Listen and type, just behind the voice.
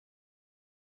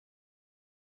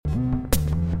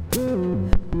The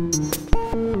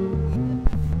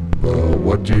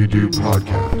What Do You Do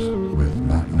podcast with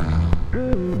Matt Now.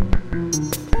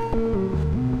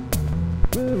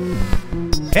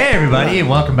 Hey everybody, and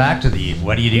welcome back to the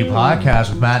What Do You Do podcast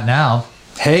with Matt Now.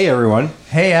 Hey everyone.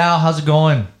 Hey Al, how's it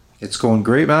going? It's going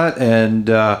great, Matt, and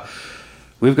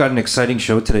we've got an exciting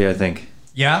show today, I think.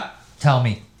 Yeah? Tell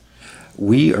me.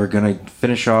 We are going to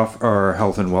finish off our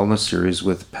health and wellness series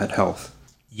with pet health.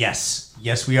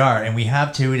 Yes, we are. And we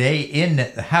have today in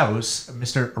the house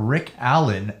Mr. Rick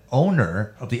Allen,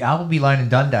 owner of the Appleby Line and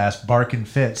Dundas Bark and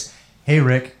Fitz. Hey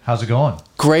Rick, how's it going?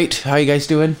 Great. How you guys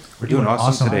doing? We're doing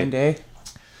awesome today. Day.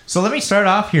 So let me start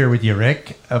off here with you,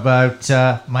 Rick, about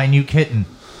my new kitten.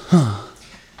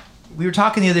 We were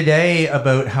talking the other day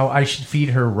about how I should feed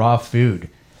her raw food.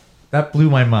 That blew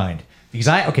my mind. Because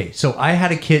I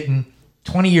had a kitten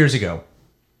 20 years ago.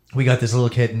 We got this little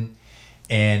kitten,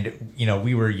 and, you know,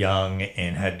 we were young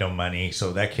and had no money,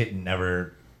 so that kitten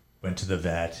never went to the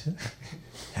vet,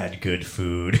 had good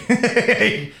food.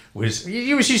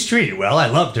 She's treated well. I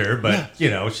loved her, but, you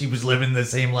know, she was living the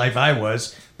same life I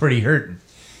was, pretty hurting.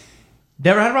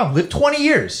 Never had a problem. Lived 20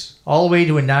 years, all the way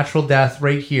to a natural death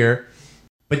right here.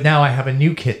 But now I have a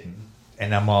new kitten,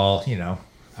 and I'm all, you know,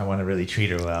 I want to really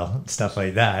treat her well, and stuff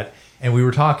like that. And we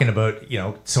were talking about, you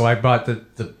know, so I bought the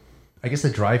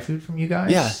dry food from you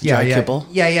guys. Yeah, kibble.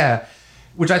 Yeah.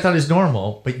 Which I thought is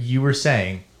normal, but you were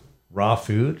saying raw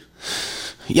food.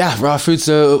 Yeah, raw food's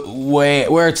the way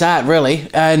where it's at, really.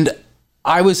 And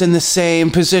I was in the same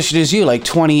position as you, like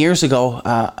 20 years ago.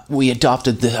 I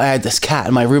had this cat,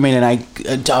 and my roommate and I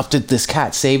adopted this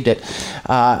cat, saved it.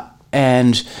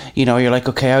 And, you know, you're like,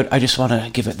 okay, I just want to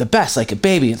give it the best, like a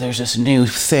baby. There's this new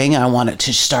thing. I want it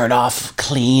to start off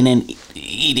clean and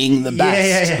eating the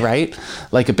best, right?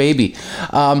 Like a baby.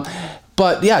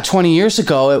 But yeah, 20 years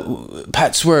ago,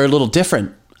 pets were a little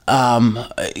different.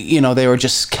 You know, they were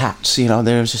just cats, you know,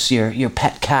 there was just your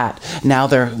pet cat. Now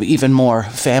they're even more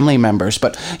family members.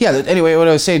 But yeah, anyway, what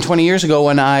I was saying, 20 years ago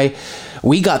when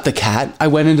we got the cat, I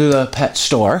went into the pet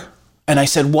store and I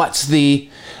said,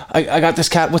 I got this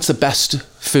cat, what's the best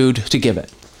food to give it?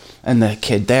 And the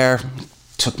kid there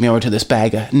took me over to this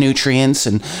bag of nutrients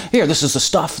and here, this is the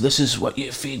stuff, this is what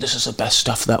you feed, this is the best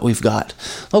stuff that we've got.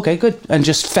 Okay, good. And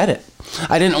just fed it.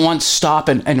 I didn't once stop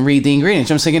and read the ingredients.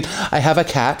 I'm thinking, I have a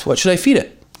cat, what should I feed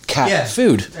it? Cat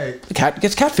food. Right. The cat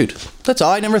gets cat food. That's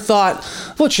all. I never thought,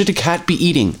 what should a cat be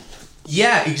eating?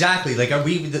 Yeah, exactly. Like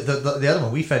the other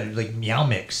one, we fed it like Meow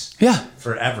Mix. Yeah.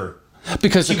 Forever.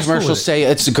 Because the commercials say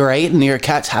it's great and your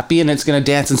cat's happy and it's going to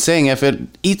dance and sing if it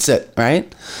eats it,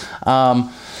 right?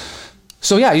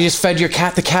 So yeah, you just fed your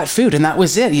cat the cat food and that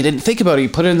was it. You didn't think about it. You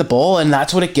put it in the bowl and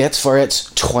that's what it gets for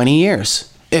its 20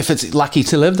 years, if it's lucky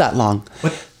to live that long.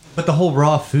 But the whole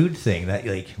raw food thing, that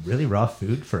like really raw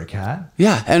food for a cat?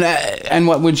 Yeah, and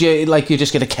what would you, like you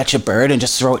just get to catch a bird and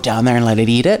just throw it down there and let it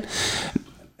eat it?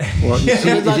 Well,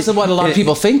 that's what a lot of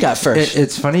people think at first.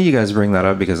 It's funny you guys bring that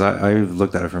up because I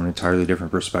looked at it from an entirely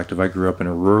different perspective. I grew up in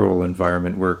a rural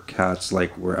environment where cats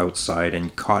were outside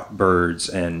and caught birds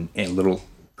and little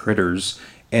critters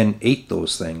and ate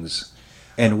those things.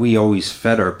 And we always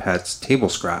fed our pets table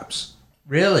scraps.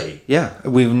 Really? Yeah.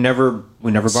 We never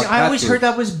bought cat food. I always heard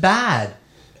that was bad.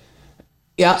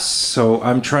 Yeah. So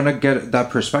I'm trying to get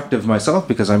that perspective myself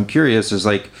because I'm curious.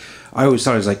 I always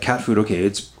thought it was like cat food. Okay,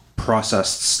 it's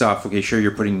processed stuff. Okay, sure,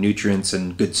 you're putting nutrients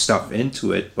and good stuff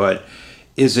into it, but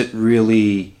is it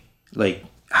really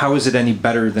how is it any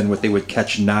better than what they would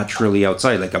catch naturally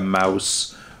outside, like a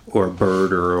mouse or a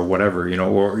bird or whatever, you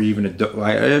know, or even a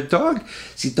dog?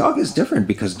 See, dog is different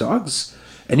because dogs,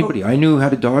 anybody I knew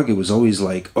had a dog, it was always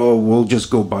like, oh, we'll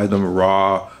just go buy them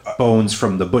raw bones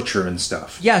from the butcher and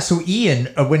stuff. Yeah, so Ian,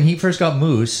 when he first got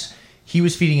Moose, he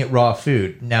was feeding it raw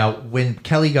food. Now, when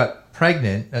Kelly got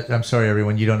pregnant, I'm sorry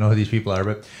everyone, you don't know who these people are,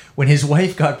 but when his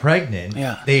wife got pregnant,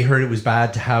 they heard it was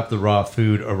bad to have the raw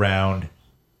food around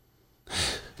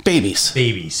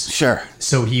babies. Sure.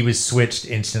 So he was switched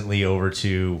instantly over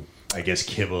to, I guess,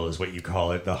 kibble is what you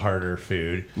call it, the harder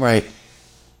food. Right.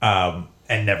 And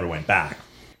never went back.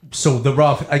 So the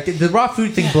raw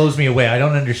food thing blows me away. I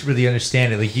don't really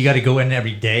understand it. Like, you got to go in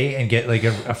every day and get like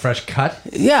a fresh cut.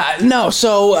 Yeah, no.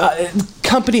 So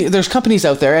there's companies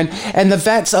out there, and the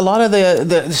vets. A lot of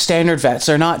the standard vets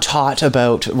are not taught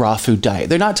about raw food diet.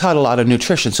 They're not taught a lot of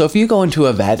nutrition. So if you go into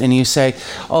a vet and you say,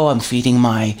 "Oh, I'm feeding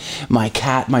my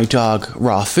cat, my dog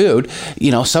raw food,"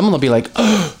 you know, someone will be like,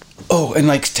 "Oh,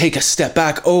 and take a step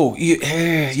back. Oh,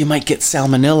 you might get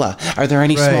salmonella. Are there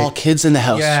any small kids in the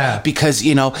house?" Yeah. Because,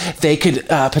 you know, they could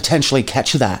potentially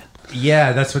catch that.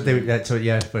 Yeah, that's what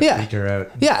freaked her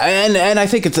out. Yeah, and I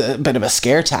think it's a bit of a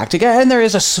scare tactic. And there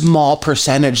is a small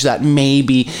percentage that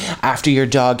maybe after your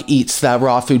dog eats that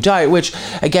raw food diet, which,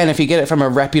 again, if you get it from a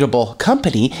reputable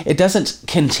company, it doesn't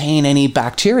contain any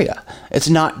bacteria. It's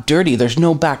not dirty. There's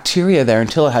no bacteria there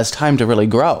until it has time to really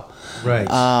grow. Right.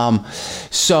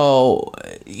 So,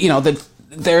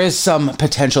 there is some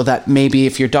potential that maybe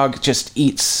if your dog just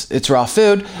eats its raw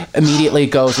food, immediately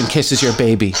goes and kisses your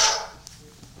baby.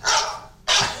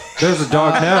 There's a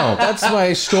dog now. That's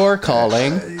my store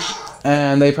calling,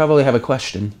 and they probably have a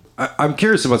question. I'm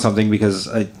curious about something because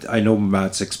I know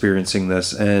Matt's experiencing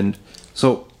this. And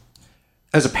so,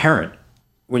 as a parent,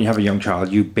 when you have a young child,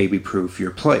 you baby-proof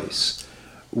your place.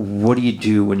 What do you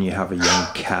do when you have a young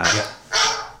cat?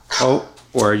 Oh,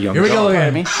 or a young dog? Here we go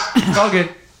again. Me. It's all good.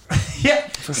 Yeah.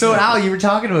 So Al, you were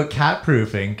talking about cat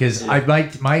proofing because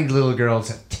my little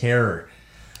girl's a terror,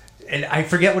 and I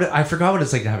forgot what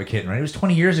it's like to have a kitten. Right, it was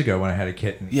 20 years ago when I had a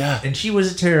kitten. Yeah, and she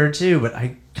was a terror too. But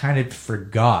I kind of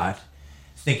forgot,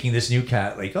 thinking this new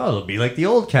cat it'll be like the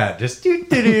old cat, just do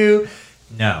do do.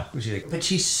 No, but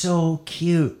she's so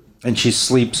cute, and she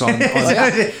sleeps on.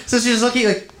 So she's looking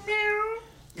like.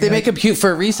 They make them cute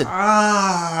for a reason.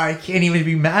 I can't even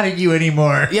be mad at you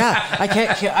anymore. Yeah,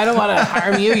 I don't want to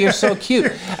harm you. You're so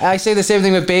cute. I say the same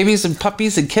thing with babies and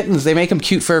puppies and kittens. They make them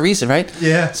cute for a reason, right?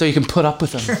 Yeah. So you can put up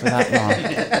with them for that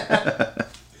long.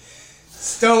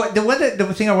 So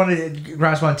the thing I wanted to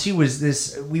grasp on too was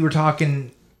this. We were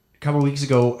talking a couple of weeks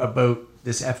ago about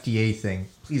this FDA thing.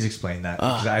 Please explain that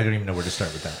because I don't even know where to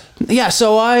start with that. Yeah,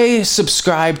 so I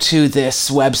subscribe to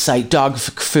this website, Dog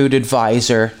Food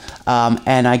Advisor,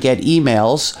 and I get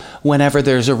emails whenever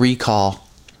there's a recall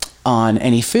on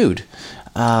any food.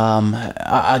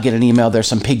 I'll get an email. There's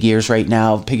some pig ears right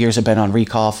now. Pig ears have been on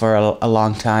recall for a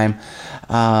long time.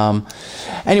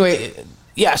 Anyway,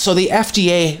 yeah, so the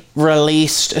FDA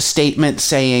released a statement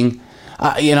saying,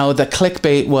 the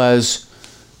clickbait was,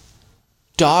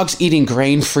 dogs eating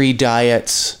grain-free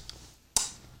diets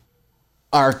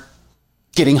are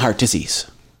getting heart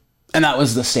disease. And that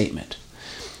was the statement.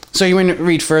 So you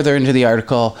read further into the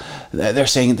article, they're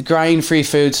saying the grain-free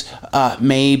foods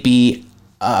may be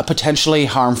potentially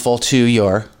harmful to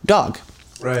your dog.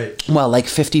 Right. Well, like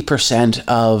 50%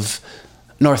 of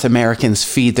North Americans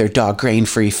feed their dog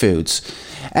grain-free foods.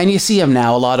 And you see them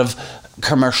now. A lot of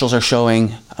commercials are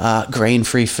showing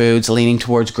grain-free foods, leaning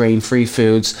towards grain-free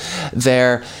foods.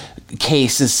 Their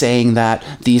case is saying that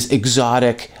these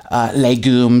exotic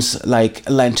legumes like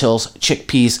lentils,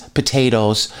 chickpeas,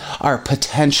 potatoes are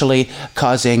potentially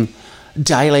causing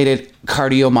dilated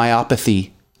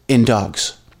cardiomyopathy in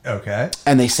dogs. Okay.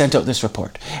 And they sent out this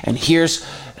report. And here's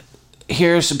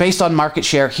based on market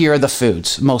share, here are the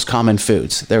foods, most common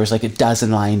foods. There was like a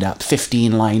dozen lined up,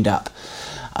 15 lined up.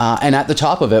 And at the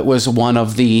top of it was one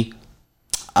of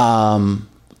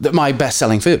my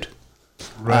best-selling food,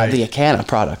 right. The Acana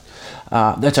product.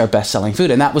 That's our best-selling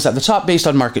food. And that was at the top based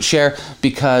on market share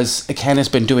because Acana's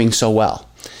been doing so well.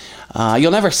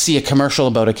 You'll never see a commercial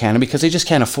about Acana because they just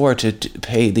can't afford to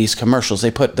pay these commercials. They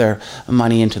put their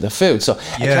money into the food. So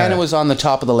Acana was on the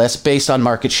top of the list based on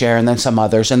market share and then some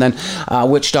others. And then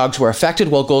which dogs were affected?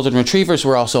 Well, Golden Retrievers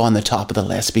were also on the top of the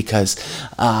list because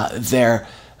they're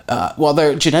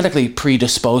genetically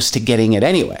predisposed to getting it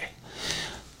anyway.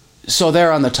 So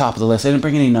they're on the top of the list. I didn't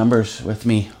bring any numbers with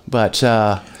me, but...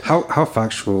 How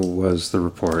factual was the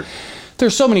report?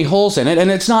 There's so many holes in it,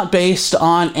 and it's not based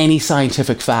on any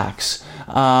scientific facts.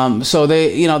 So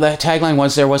they, the tagline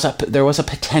was there was a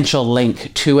potential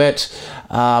link to it,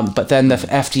 but then the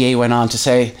FDA went on to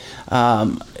say,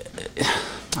 I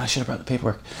should have brought the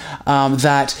paperwork,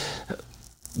 that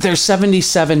there's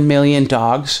 77 million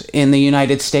dogs in the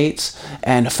United States,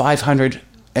 and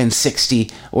 560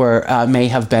 may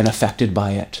have been affected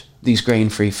by it. These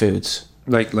grain-free foods.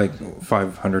 Like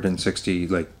 560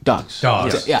 dogs.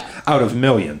 Yeah. Out of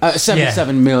millions.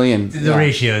 77 million. The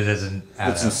ratio doesn't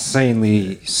add It's up.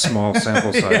 insanely small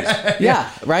sample size. Yeah,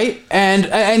 right?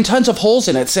 And tons of holes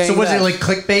in it saying So was it like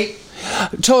clickbait?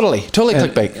 Totally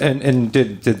clickbait. And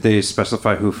did they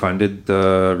specify who funded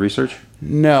the research?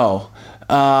 No.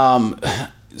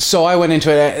 So I went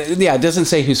into it. It doesn't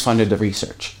say who's funded the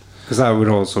research. Because that would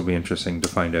also be interesting to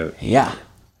find out.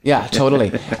 Yeah,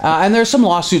 totally. And there's some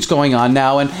lawsuits going on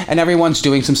now, and everyone's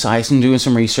doing some science and doing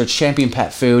some research. Champion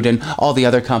Pet Food and all the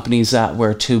other companies that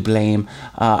were to blame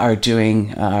are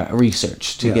doing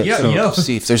research to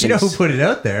see if there's who put it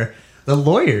out there? The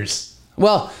lawyers.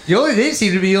 Well, they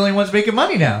seem to be the only ones making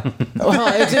money now.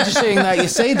 Well, it's interesting that you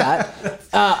say that.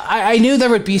 I knew there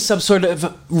would be some sort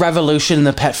of revolution in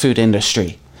the pet food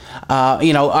industry.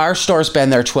 Our store's been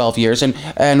there 12 years, and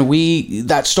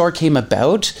that store came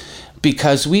about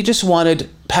because we just wanted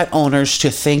pet owners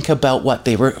to think about what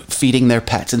they were feeding their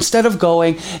pets. Instead of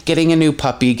getting a new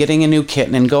puppy, getting a new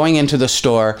kitten, and going into the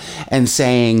store and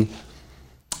saying,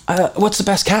 what's the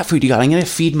best cat food you got? I'm going to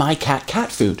feed my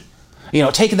cat food.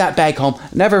 Taking that bag home,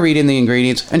 never reading the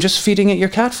ingredients, and just feeding it your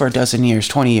cat for a dozen years,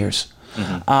 20 years.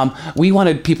 Mm-hmm. We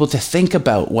wanted people to think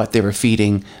about what they were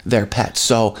feeding their pets.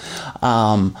 So,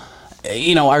 our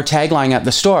tagline at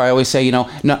the store, I always say,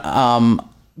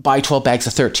 buy 12 bags,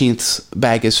 the 13th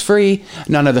bag is free.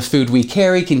 None of the food we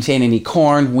carry contain any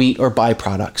corn, wheat, or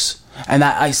byproducts. And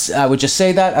that I would just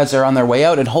say that as they're on their way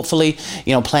out, and hopefully,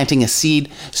 planting a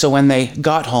seed. So when they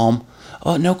got home,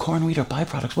 oh, no corn, wheat, or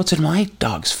byproducts. What's in my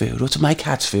dog's food? What's in my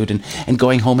cat's food? And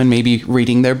going home and maybe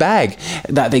reading their bag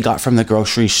that they got from the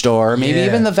grocery store, maybe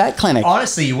even the vet clinic.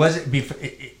 Honestly, it wasn't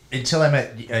until I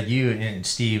met you and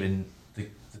Steve and the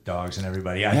dogs and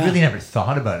everybody. I really never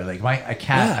thought about it. Like a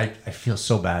cat, I feel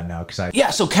so bad now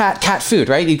because so cat food,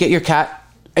 right? You get your cat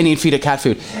and you'd feed it cat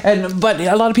food. But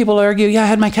a lot of people argue, I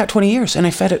had my cat 20 years and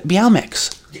I fed it Meow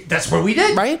Mix. That's what we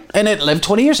did. Right? And it lived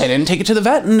 20 years. I didn't take it to the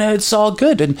vet and it's all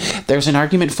good. And there's an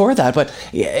argument for that. But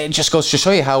it just goes to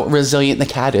show you how resilient the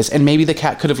cat is. And maybe the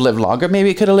cat could have lived longer. Maybe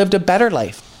it could have lived a better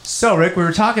life. So, Rick, we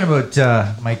were talking about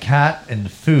my cat and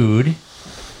food.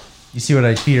 You see what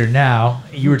I feed her now.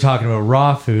 You were talking about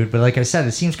raw food. But like I said,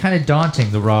 it seems kind of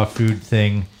daunting, the raw food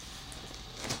thing.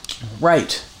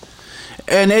 Right.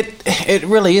 And it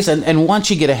really is. And once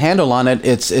you get a handle on it,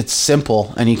 it's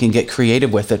simple and you can get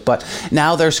creative with it. But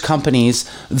now there's companies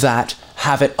that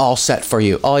have it all set for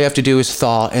you. All you have to do is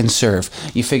thaw and serve.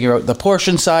 You figure out the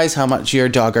portion size, how much your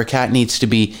dog or cat needs to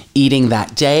be eating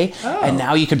that day, and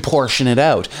now you can portion it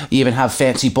out. You even have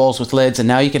fancy bowls with lids, and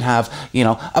now you can have,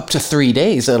 up to 3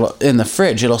 days in the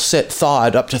fridge. It'll sit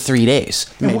thawed up to 3 days,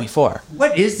 maybe 4.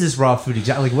 What is this raw food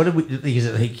exactly? Like, is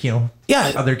it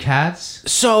like, other cats?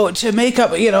 So to make up,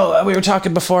 we were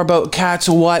talking before about cats,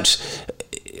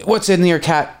 what's in your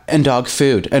cat and dog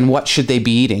food and what should they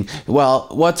be eating? Well,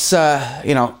 what's a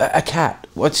cat?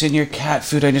 What's in your cat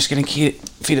food? I'm just going to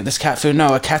feed it this cat food.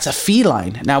 No, a cat's a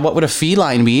feline. Now, what would a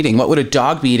feline be eating? What would a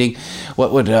dog be eating?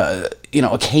 What would a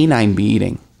canine be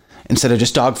eating? Instead of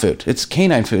just dog food, it's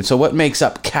canine food. So what makes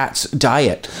up cat's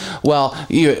diet? Well,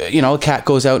 a cat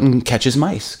goes out and catches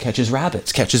mice, catches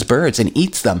rabbits, catches birds, and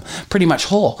eats them pretty much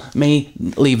whole. May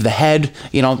leave the head,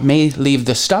 may leave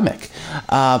the stomach,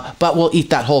 but we'll eat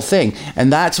that whole thing.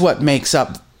 And that's what makes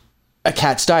up a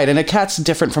cat's diet. And a cat's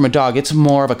different from a dog. It's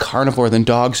more of a carnivore than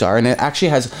dogs are, and it actually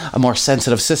has a more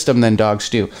sensitive system than dogs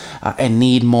do, and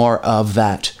need more of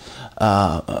that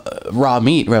raw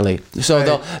meat, really.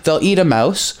 So they'll eat a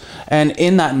mouse, and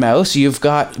in that mouse you've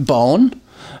got bone,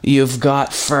 you've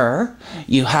got fur,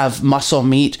 you have muscle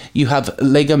meat, you have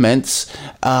ligaments,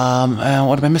 what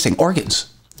am I missing?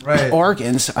 Organs. Right.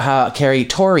 Organs carry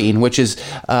taurine, which is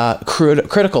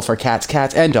critical for cats.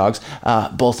 Cats and dogs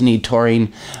both need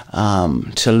taurine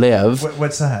to live.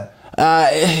 What's that?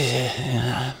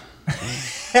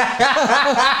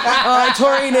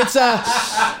 Taurine, it's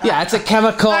a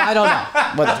chemical. I don't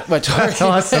know what taurine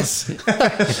is.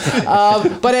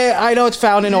 But I know it's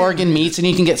found in organ meats, and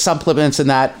you can get supplements in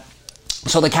that.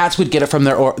 So the cats would get it from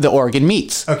the organ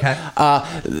meats. Okay.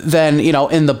 Then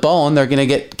in the bone they're going to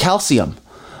get calcium.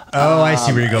 Oh, I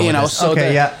see where you're going with this. So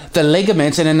the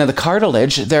ligaments and into the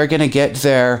cartilage, they're going to get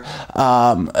their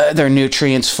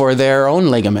nutrients for their own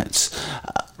ligaments.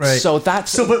 Right.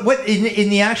 But what in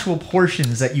the actual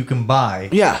portions that you can buy?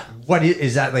 Yeah. What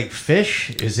is that, like fish?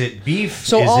 Is it beef?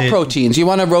 So all proteins you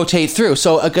want to rotate through.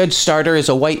 So a good starter is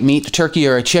a white meat, turkey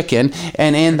or a chicken,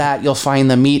 and in that you'll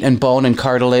find the meat and bone and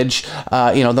cartilage.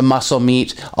 The muscle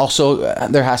meat. Also,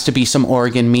 there has to be some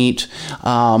organ meat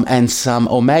and some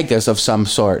omegas of some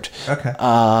sort. Okay.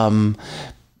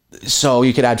 So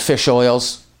you could add fish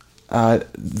oils.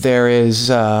 There is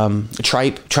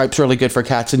tripe. Tripe's really good for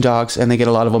cats and dogs, and they get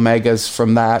a lot of omegas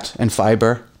from that and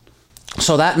fiber.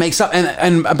 So that makes up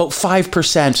and about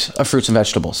 5% of fruits and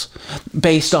vegetables,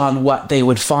 based on what they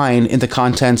would find in the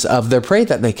contents of their prey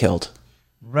that they killed.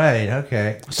 Right.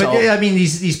 Okay. But I mean,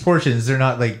 these portions, they're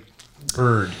not like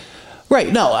bird.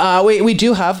 Right. No, we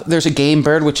do have. There's a game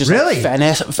bird, which is really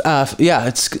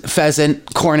it's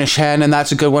pheasant, Cornish hen, and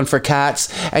that's a good one for cats.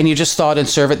 And you just thaw it and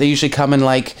serve it. They usually come in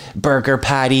like burger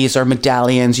patties or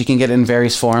medallions. You can get it in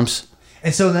various forms.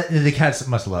 And so the cats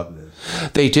must love this.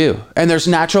 They do, and there's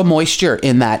natural moisture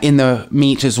in the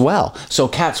meat as well. So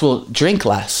cats will drink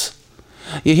less.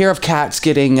 You hear of cats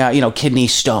getting, kidney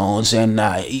stones and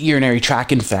urinary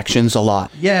tract infections a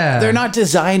lot. Yeah. They're not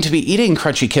designed to be eating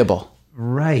crunchy kibble.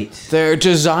 Right. They're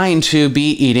designed to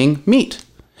be eating meat.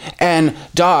 And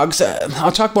dogs,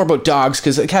 I'll talk more about dogs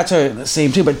because cats are the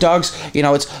same too, but dogs,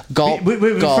 it's gulp, Wait,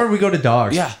 gulp. before we go to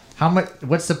dogs. Yeah. How much?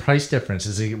 What's the price difference?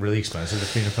 Is it really expensive to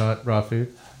feed raw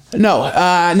food? No,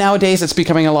 nowadays it's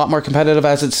becoming a lot more competitive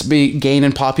as it's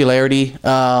gaining popularity.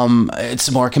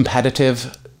 It's more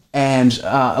competitive. And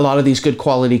a lot of these good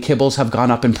quality kibbles have gone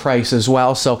up in price as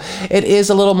well. So it is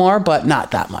a little more, but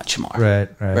not that much more. Right.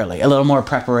 Really. A little more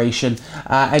preparation.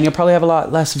 And you'll probably have a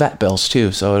lot less vet bills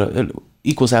too. So it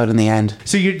equals out in the end.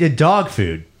 So you did dog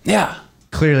food. Yeah.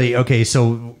 Clearly. Okay.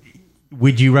 So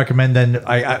would you recommend then?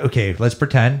 Okay. Let's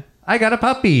pretend I got a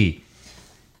puppy.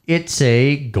 It's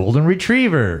a golden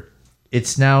retriever.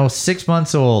 It's now 6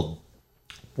 months old.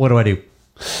 What do I do?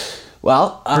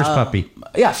 Well, First puppy.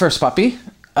 Yeah, first puppy.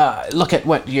 Look at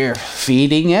what you're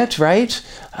feeding it, right?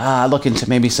 Look into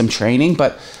maybe some training,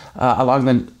 but along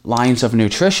the lines of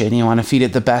nutrition, you want to feed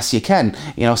it the best you can.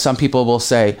 Some people will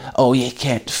say, "Oh, you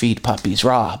can't feed puppies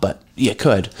raw," but you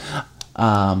could.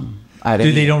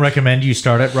 They don't recommend you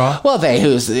start it raw? Well,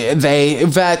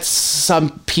 vets.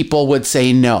 Some people would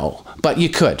say no, but you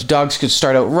could. Dogs could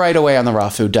start out right away on the raw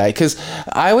food diet. Because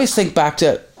I always think back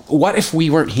to, what if we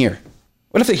weren't here?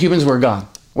 What if the humans were gone?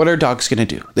 What are dogs going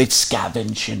to do? They'd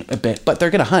scavenge a bit, but they're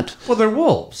going to hunt. Well, they're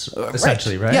wolves,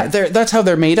 essentially, right? Yeah, that's how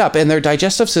they're made up, and their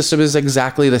digestive system is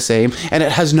exactly the same, and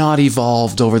it has not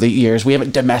evolved over the years. We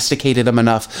haven't domesticated them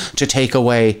enough to take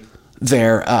away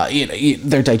their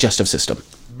digestive system.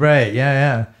 Right,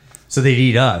 yeah. So they'd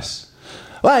eat us.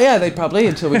 Well, yeah, they'd probably,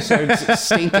 until we started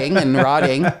stinking and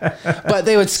rotting. But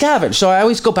they would scavenge. So I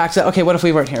always go back to that. Okay, what if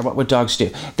we weren't here? What would dogs do?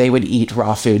 They would eat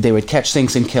raw food. They would catch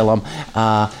things and kill them.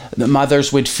 The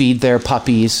mothers would feed their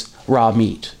puppies raw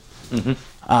meat. Mm-hmm.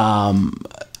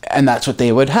 And that's what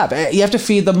they would have. You have to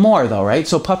feed them more, though, right?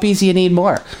 So puppies, you need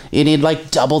more. You need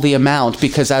like double the amount,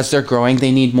 because as they're growing,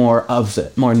 they need more of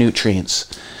it, more nutrients.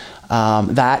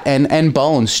 That and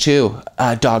bones too.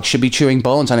 Dogs should be chewing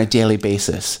bones on a daily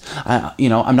basis.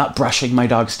 I'm not brushing my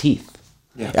dog's teeth.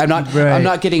 Yeah. I'm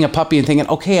not getting a puppy and thinking,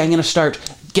 okay, I'm going to start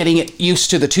getting it used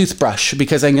to the toothbrush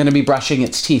because I'm going to be brushing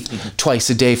its teeth twice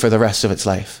a day for the rest of its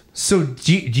life. So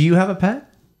do you have a pet?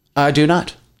 I do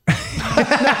not.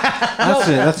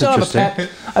 That's interesting.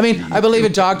 I mean, I believe a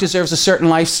dog deserves a certain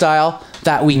lifestyle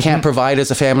that we can't provide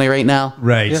as a family right now.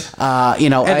 Right.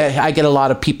 Yeah. I get a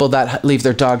lot of people that leave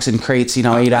their dogs in crates, 8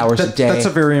 hours a day. That's a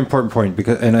very important point,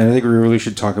 and I think we really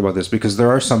should talk about this, because there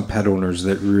are some pet owners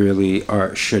that really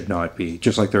should not be,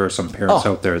 just like there are some parents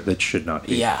out there that should not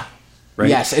be. Yeah. Right?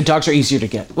 Yes, and dogs are easier to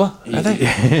get. Well, are they?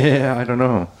 Yeah, I don't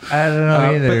know.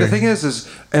 Either. But the thing is,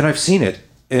 and I've seen it.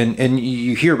 And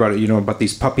you hear about it, about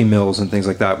these puppy mills and things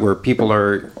like that, where people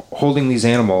are holding these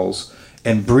animals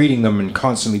and breeding them and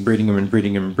constantly breeding them and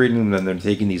breeding them and breeding them, and then they're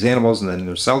taking these animals and then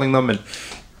they're selling them, and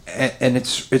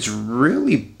it's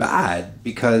really bad,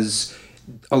 because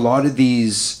a lot of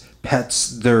these pets,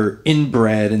 they're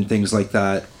inbred and things like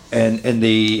that, and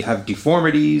they have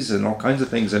deformities and all kinds of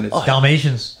things, and it's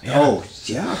Dalmatians. Oh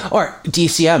yeah. Or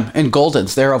DCM and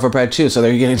Goldens, they're overbred too, so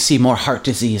they're going to see more heart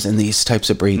disease in these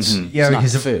types of breeds. Mm-hmm. Yeah,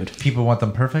 it's because food. People want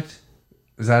them perfect.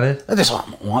 Is that it? They just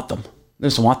want them. They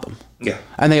just want them. Yeah.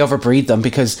 And they overbreed them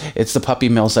because it's the puppy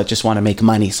mills that just want to make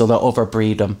money, so they'll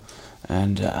overbreed them,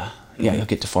 and you'll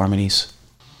get deformities.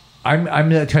 I'm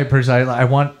the type of person, I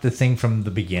want the thing from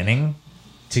the beginning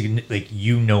to, like,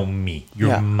 me,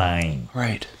 you're mine,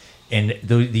 right? And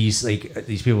these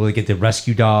people that get the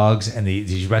rescue dogs and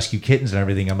these rescue kittens and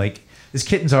everything, I'm like, this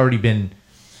kitten's already been.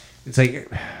 It's like,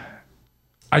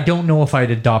 I don't know if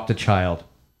I'd adopt a child.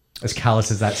 As callous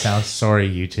as that sounds, sorry,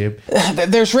 YouTube.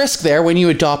 There's risk there when you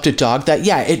adopt a dog that,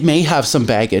 it may have some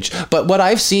baggage. But what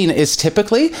I've seen is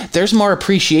typically there's more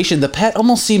appreciation. The pet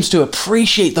almost seems to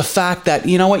appreciate the fact that,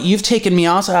 you've taken me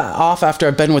off after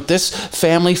I've been with this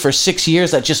family for 6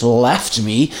 years that just left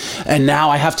me, and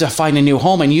now I have to find a new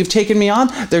home, and you've taken me on.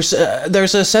 There's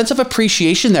a sense of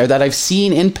appreciation there that I've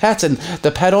seen in pets, and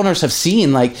the pet owners have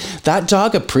seen, like, that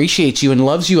dog appreciates you and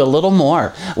loves you a little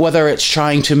more, whether it's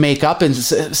trying to make up and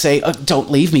say, don't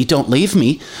leave me,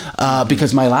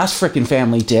 because my last freaking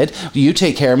family did. You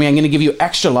take care of me. I'm going to give you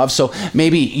extra love, so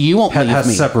maybe you won't leave me.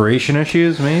 Has separation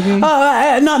issues, maybe?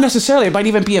 Not necessarily. It might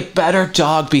even be a better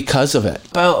dog because of it.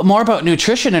 But more about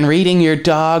nutrition and reading your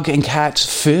dog and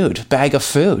cat's bag of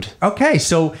food. Okay,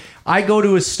 so I go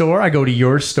to a store, I go to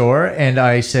your store, and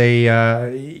I say,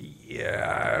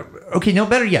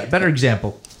 better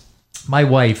example. My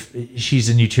wife, she's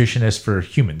a nutritionist for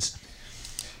humans.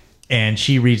 and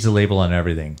she reads the label on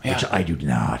everything, Yeah. which I do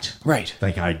not. Right.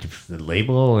 Like the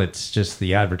label, it's just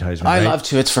the advertisement. I right? love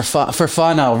to. It's for fun. For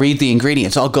fun, I'll read the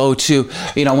ingredients. I'll go to,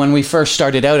 when we first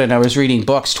started out and I was reading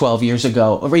books 12 years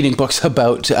ago, reading books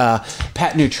about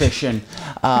pet nutrition,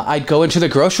 I'd go into the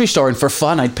grocery store and for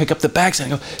fun, I'd pick up the bags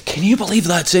and I go, can you believe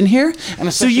that's in here?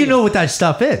 And So you know what that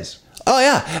stuff is. Oh,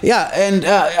 yeah. And,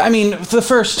 the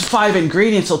first 5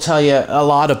 ingredients will tell you a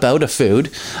lot about a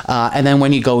food. And then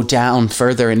when you go down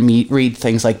further and read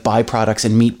things like byproducts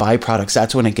and meat byproducts,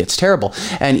 that's when it gets terrible.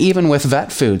 And even with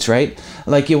vet foods, right?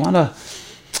 Like you want to...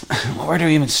 Where do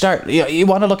we even start? You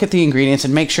want to look at the ingredients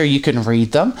and make sure you can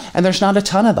read them. And there's not a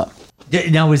ton of them.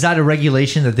 Now, is that a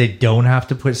regulation that they don't have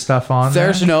to put stuff on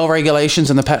There's there? no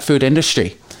regulations in the pet food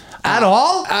industry. At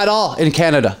all? At all in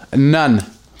Canada. None.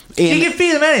 You can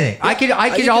feed them anything. I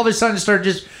could all of a sudden start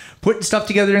just putting stuff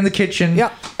together in the kitchen.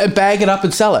 Yeah, and bag it up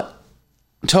and sell it.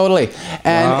 Totally.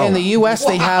 And in the U.S.,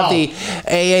 they have the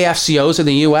AAFCOs in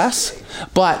the U.S.,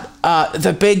 but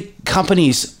the big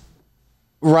companies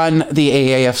run the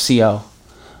AAFCO.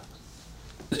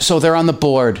 So they're on the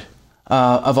board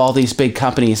of all these big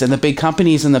companies. And the big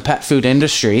companies in the pet food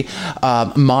industry,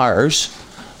 Mars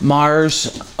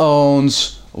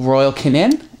owns Royal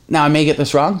Canin. Now, I may get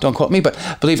this wrong, don't quote me, but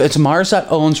I believe it's Mars that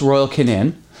owns Royal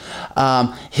Canin.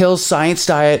 Hill's Science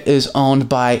Diet is owned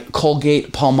by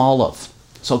Colgate-Palmolive.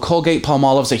 So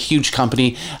Colgate-Palmolive is a huge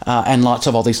company, and lots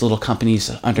of all these little companies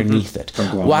underneath it.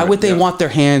 Why would they want their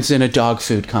hands in a dog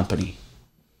food company?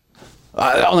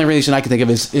 The only reason I can think of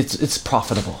is it's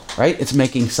profitable, right? It's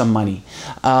making some money.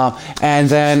 And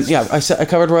then, I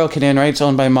covered Royal Canin, right? It's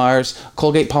owned by Mars.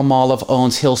 Colgate-Palmolive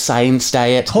owns Hill Science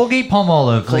Diet.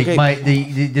 Colgate-Palmolive, like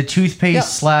the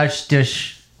toothpaste /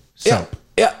 dish soap.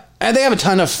 Yeah. And they have a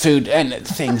ton of food and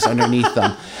things underneath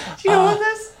them. Do you know about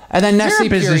this? And then Nestle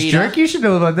You're a business Purina. jerk. You should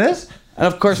know about this. And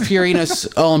of course, Purina's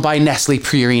owned by Nestle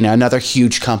Purina, another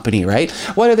huge company, right?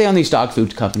 Why are they on these dog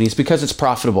food companies? Because it's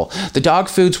profitable. The dog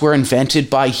foods were invented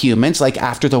by humans, like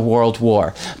after the World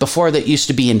War. Before, that used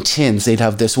to be in tins. They'd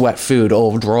have this wet food,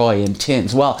 Old Roy, in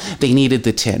tins. Well, they needed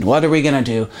the tin. What are we going to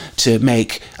do to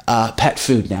make pet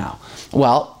food now?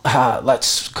 Well,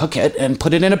 let's cook it and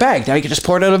put it in a bag. Now you can just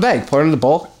pour it out of a bag, pour it in a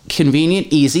bowl. Convenient,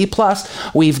 easy. Plus,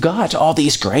 we've got all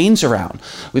these grains around.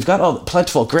 We've got all the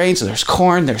plentiful grains. There's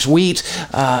corn, there's wheat,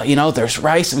 there's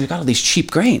rice, and we've got all these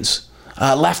cheap grains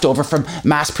left over from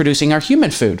mass producing our human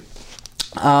food.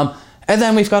 And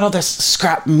then we've got all this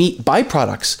scrap meat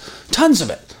byproducts, tons of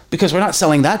it. Because we're not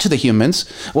selling that to the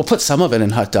humans. We'll put some of it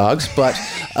in hot dogs, but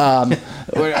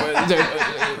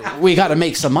we got to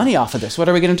make some money off of this. What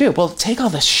are we going to do? Well, take all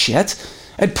this shit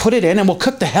and put it in, and we'll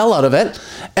cook the hell out of it,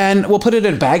 and we'll put it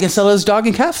in a bag and sell it as dog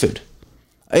and cat food.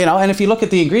 And if you look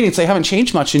at the ingredients, they haven't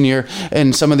changed much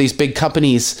in some of these big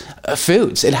companies'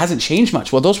 foods. It hasn't changed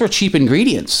much. Well, those were cheap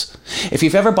ingredients. If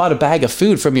you've ever bought a bag of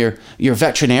food from your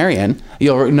veterinarian,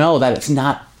 you'll know that it's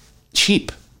not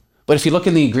cheap. But if you look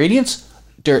in the ingredients,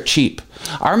 dirt cheap.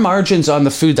 Our margins on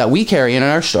the food that we carry in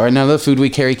our store, none of the food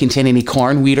we carry contain any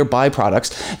corn, wheat, or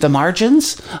byproducts. The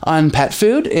margins on pet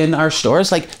food in our store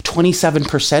is like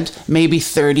 27%, maybe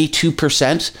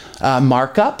 32%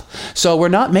 markup. So we're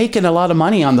not making a lot of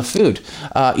money on the food.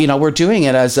 We're doing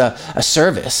it as a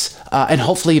service, and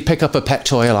hopefully you pick up a pet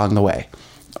toy along the way.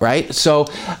 Right? So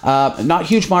not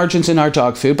huge margins in our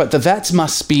dog food, but the vets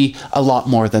must be a lot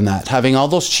more than that. Having all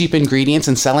those cheap ingredients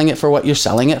and selling it for what you're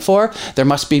selling it for, there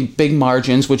must be big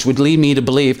margins, which would lead me to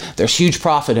believe there's huge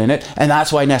profit in it. And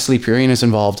that's why Nestle Purina is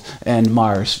involved in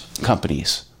Mars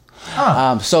companies.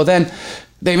 So then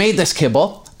they made this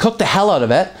kibble, cook the hell out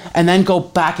of it, and then go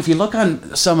back. If you look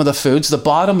on some of the foods, the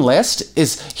bottom list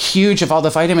is huge of all the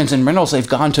vitamins and minerals they've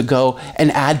gone to go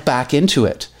and add back into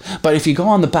it. But if you go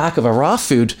on the back of a raw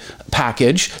food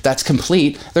package that's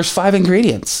complete, there's 5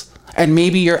 ingredients. And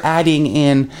maybe you're adding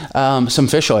in some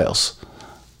fish oils.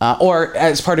 Or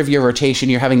as part of your rotation,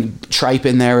 you're having tripe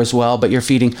in there as well, but you're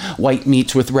feeding white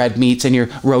meats with red meats, and you're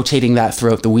rotating that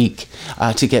throughout the week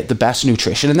to get the best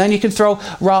nutrition. And then you can throw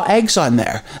raw eggs on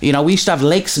there. We used to have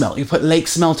lake smelt. You put lake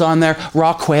smelt on there,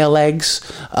 raw quail eggs,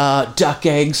 duck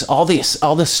eggs, all this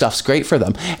stuff's great for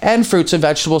them. And fruits and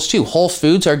vegetables too. Whole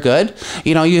foods are good.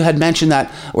 You had mentioned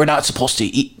that we're not supposed to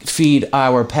feed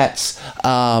our pets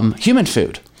human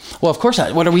food. Well, of course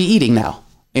not. What are we eating now?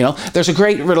 There's a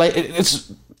great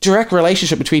direct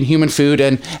relationship between human food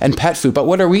and pet food. But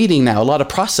what are we eating now? A lot of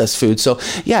processed food. So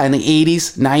yeah, in the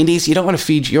 80s, 90s, you don't want to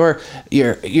feed your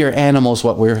animals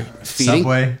what we're feeding.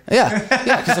 Subway. Yeah,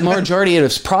 because the majority of it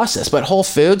is processed. But whole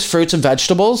foods, fruits and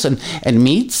vegetables and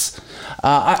meats.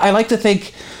 I like to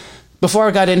think before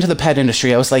I got into the pet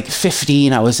industry, I was like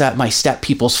 15. I was at my step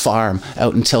people's farm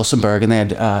out in Tillsonburg, and they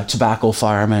had a tobacco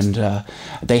farm, and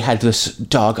they had this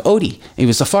dog, Odie. He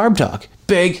was a farm dog.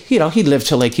 Big, he lived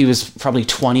till like he was probably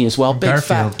 20 as well. Big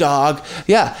Garfield. fat dog.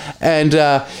 Yeah. And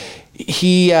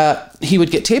he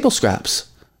would get table scraps.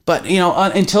 But, in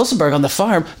Tillsonburg on the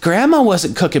farm, Grandma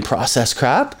wasn't cooking processed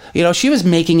crap. She was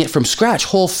making it from scratch,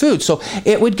 whole food. So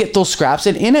it would get those scraps,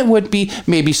 and in it would be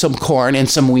maybe some corn and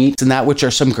some wheat and that, which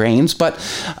are some grains. But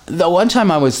the one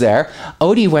time I was there,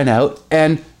 Odie went out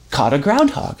and caught a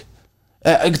groundhog.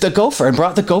 The gopher, and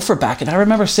brought the gopher back. And I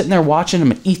remember sitting there watching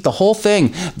him eat the whole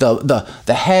thing. The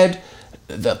head,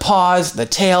 the paws, the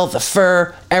tail, the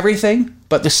fur, everything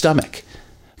but the stomach.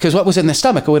 Because what was in the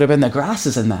stomach, it would have been the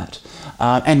grasses in that.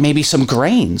 And maybe some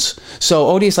grains. So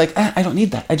Odie's like, I don't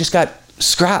need that. I just got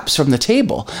scraps from the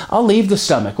table. I'll leave the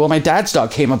stomach. Well, my dad's dog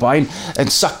came by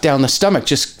and sucked down the stomach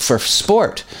just for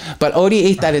sport. But Odie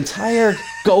ate that entire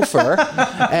gopher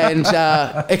and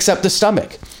except the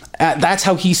stomach. That's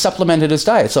how he supplemented his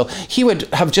diet. So he would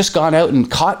have just gone out and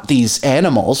caught these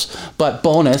animals, but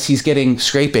bonus, he's getting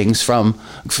scrapings from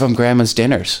Grandma's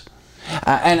dinners.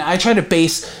 And I try to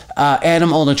base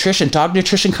animal nutrition, dog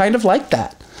nutrition, kind of like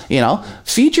that.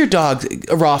 Feed your dog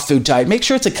a raw food diet. Make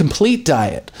sure it's a complete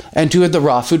diet and do the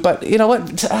raw food. But you know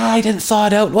what? I didn't thaw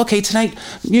it out. Okay, tonight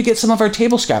you get some of our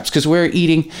table scraps because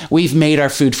we've made our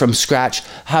food from scratch.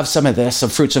 Have some of this, some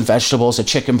fruits and vegetables, a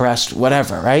chicken breast,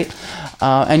 whatever, right?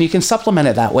 And you can supplement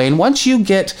it that way. And once you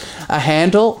get a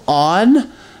handle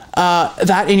on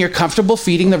that and you're comfortable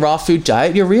feeding the raw food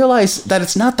diet, you realize that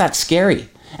it's not that scary.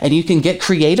 And you can get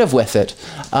creative with it.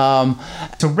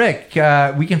 So, Rick,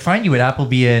 we can find you at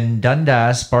Appleby and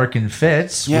Dundas Bark and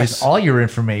Fitz with all your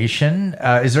information.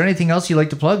 Is there anything else you'd like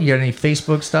to plug? You got any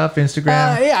Facebook stuff,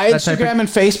 Instagram? Instagram and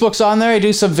Facebook's on there. I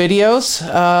do some videos.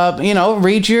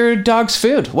 Read your dog's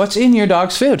food. What's in your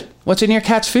dog's food? What's in your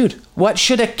cat's food? What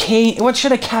should a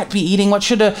cat be eating? What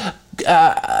should a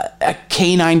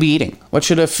canine be eating? What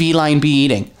should a feline be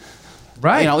eating?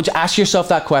 Right. Ask yourself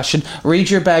that question, read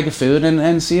your bag of food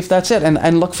and see if that's it.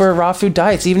 And look for raw food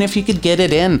diets, even if you could get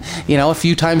it in, a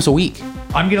few times a week.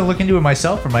 I'm going to look into it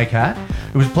myself for my cat.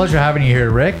 It was a pleasure having you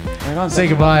here, Rick. Right on. Say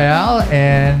goodbye, Al,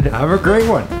 and Have a great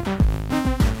one.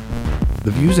 The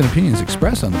views and opinions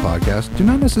expressed on the podcast do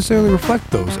not necessarily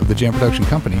reflect those of the Jam Production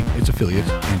Company, its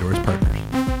affiliates, and or its partners.